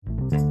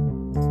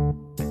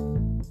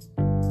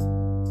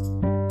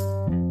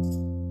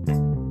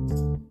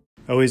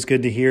Always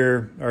good to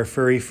hear our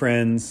furry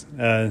friends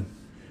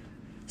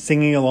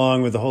singing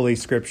along with the Holy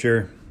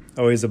Scripture.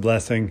 Always a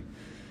blessing.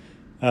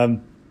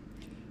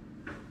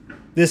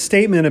 This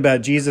statement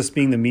about Jesus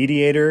being the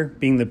mediator,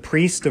 being the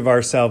priest of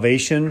our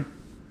salvation,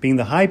 being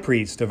the high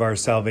priest of our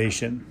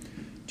salvation.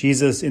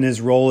 Jesus, in his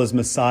role as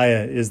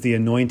Messiah, is the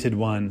anointed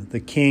one, the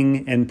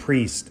king and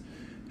priest,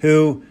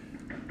 who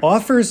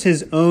offers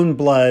his own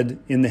blood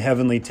in the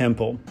heavenly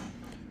temple.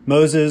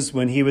 Moses,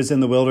 when he was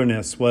in the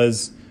wilderness,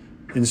 was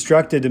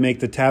instructed to make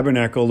the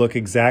tabernacle look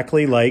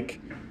exactly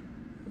like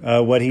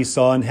what he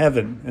saw in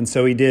heaven, and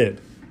so he did.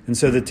 And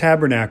so the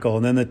tabernacle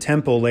and then the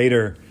temple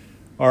later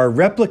are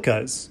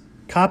replicas,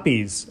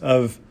 copies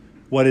of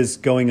what is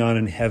going on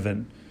in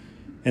heaven.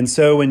 And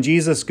so when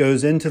Jesus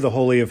goes into the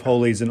Holy of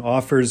Holies and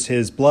offers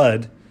his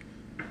blood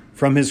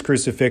from his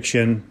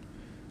crucifixion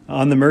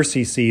on the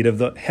mercy seat of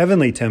the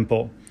heavenly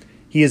temple,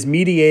 he is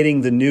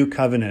mediating the new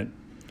covenant.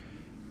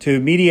 To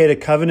mediate a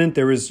covenant,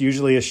 there was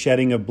usually a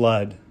shedding of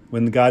blood.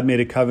 When God made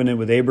a covenant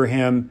with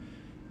Abraham,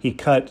 he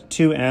cut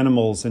two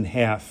animals in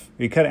half.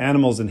 He cut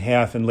animals in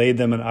half and laid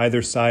them on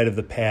either side of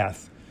the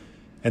path.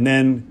 And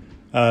then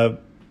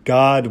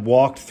God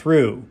walked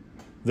through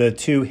the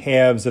two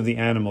halves of the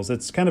animals.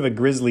 It's kind of a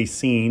grisly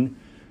scene,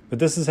 but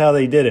this is how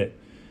they did it.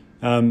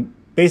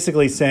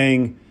 Basically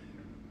saying,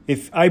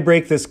 if I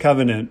break this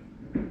covenant,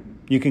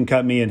 you can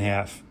cut me in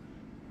half.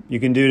 You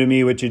can do to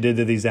me what you did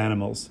to these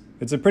animals.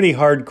 It's a pretty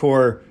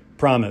hardcore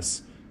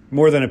promise,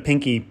 more than a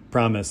pinky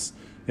promise.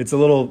 It's a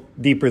little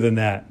deeper than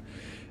that.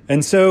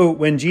 And so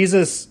when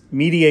Jesus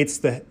mediates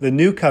the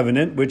new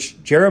covenant,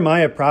 which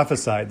Jeremiah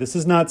prophesied, this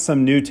is not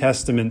some New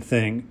Testament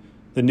thing,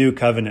 the new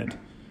covenant,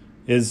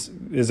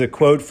 is a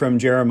quote from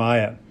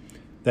Jeremiah,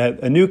 that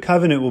a new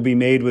covenant will be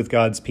made with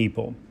God's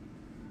people.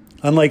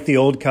 Unlike the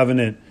old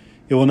covenant,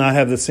 it will not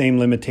have the same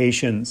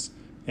limitations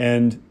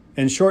and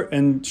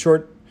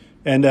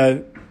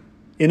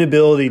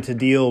inability to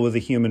deal with the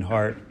human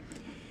heart.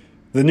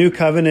 The new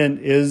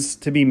covenant is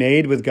to be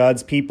made with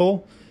God's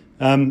people.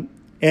 And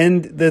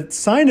the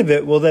sign of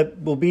it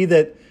will be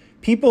that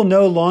people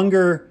no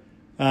longer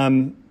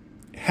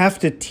have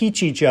to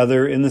teach each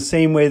other in the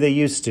same way they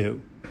used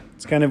to.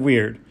 It's kind of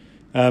weird.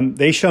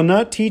 They shall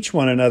not teach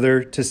one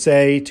another to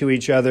say to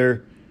each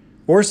other,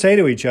 or say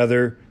to each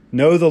other,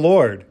 know the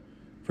Lord,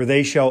 for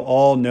they shall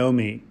all know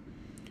me.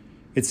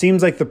 It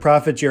seems like the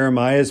prophet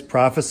Jeremiah is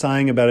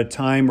prophesying about a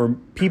time where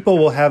people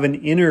will have an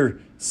inner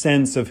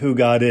sense of who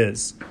God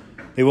is.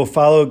 They will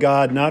follow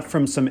God not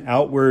from some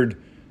outward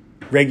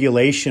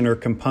regulation or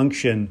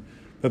compunction,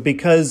 but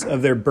because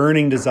of their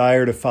burning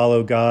desire to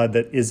follow God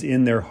that is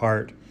in their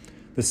heart.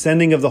 The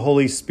sending of the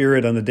Holy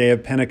Spirit on the day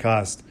of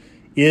Pentecost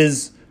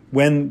is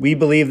when we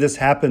believe this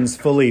happens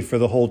fully for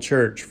the whole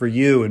church, for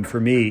you and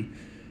for me,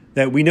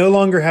 that we no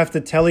longer have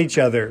to tell each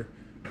other,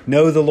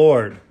 know the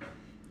Lord.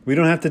 We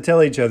don't have to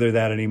tell each other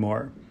that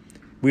anymore.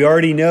 We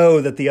already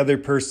know that the other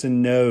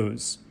person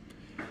knows.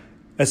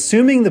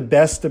 Assuming the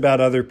best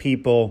about other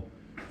people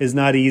is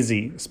not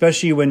easy,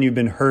 especially when you've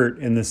been hurt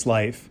in this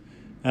life,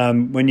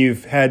 when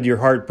you've had your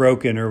heart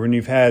broken, or when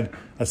you've had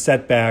a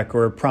setback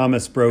or a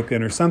promise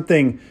broken, or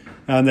something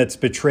that's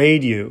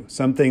betrayed you,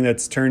 something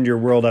that's turned your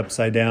world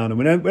upside down. And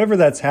whenever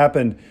that's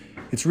happened,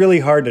 it's really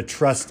hard to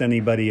trust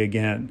anybody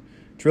again.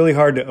 It's really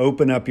hard to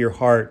open up your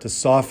heart, to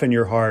soften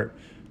your heart,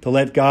 to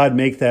let God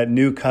make that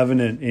new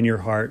covenant in your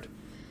heart,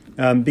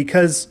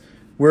 because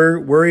we're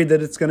worried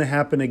that it's going to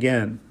happen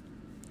again.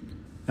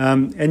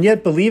 And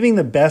yet believing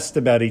the best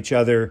about each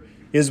other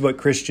is what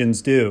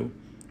Christians do.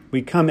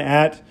 We come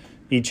at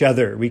each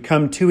other. We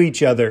come to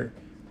each other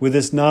with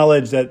this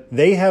knowledge that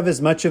they have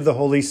as much of the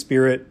Holy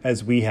Spirit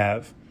as we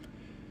have.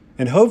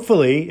 And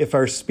hopefully, if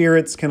our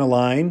spirits can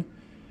align,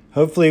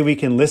 hopefully we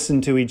can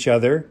listen to each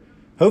other.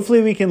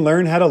 Hopefully we can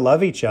learn how to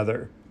love each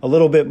other a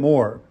little bit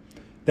more.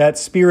 That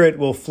spirit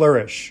will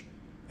flourish.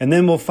 And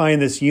then we'll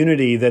find this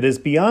unity that is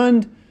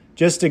beyond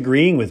just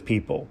agreeing with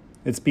people.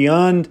 It's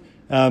beyond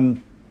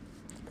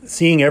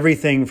seeing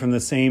everything from the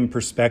same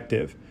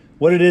perspective.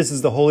 What it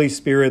is the Holy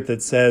Spirit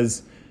that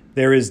says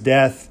there is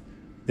death,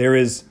 there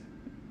is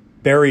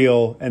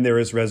burial, and there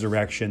is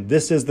resurrection.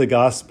 This is the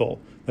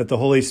gospel that the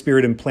Holy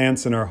Spirit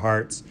implants in our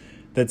hearts,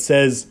 that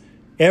says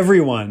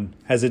everyone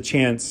has a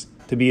chance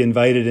to be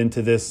invited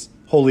into this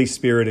Holy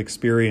Spirit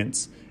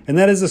experience. And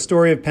that is the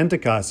story of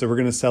Pentecost that we're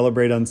going to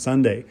celebrate on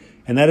Sunday.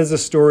 And that is a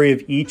story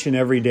of each and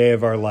every day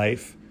of our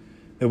life,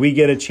 that we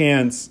get a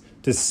chance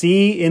to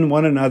see in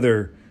one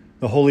another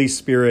the Holy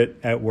Spirit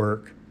at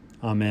work.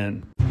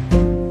 Amen.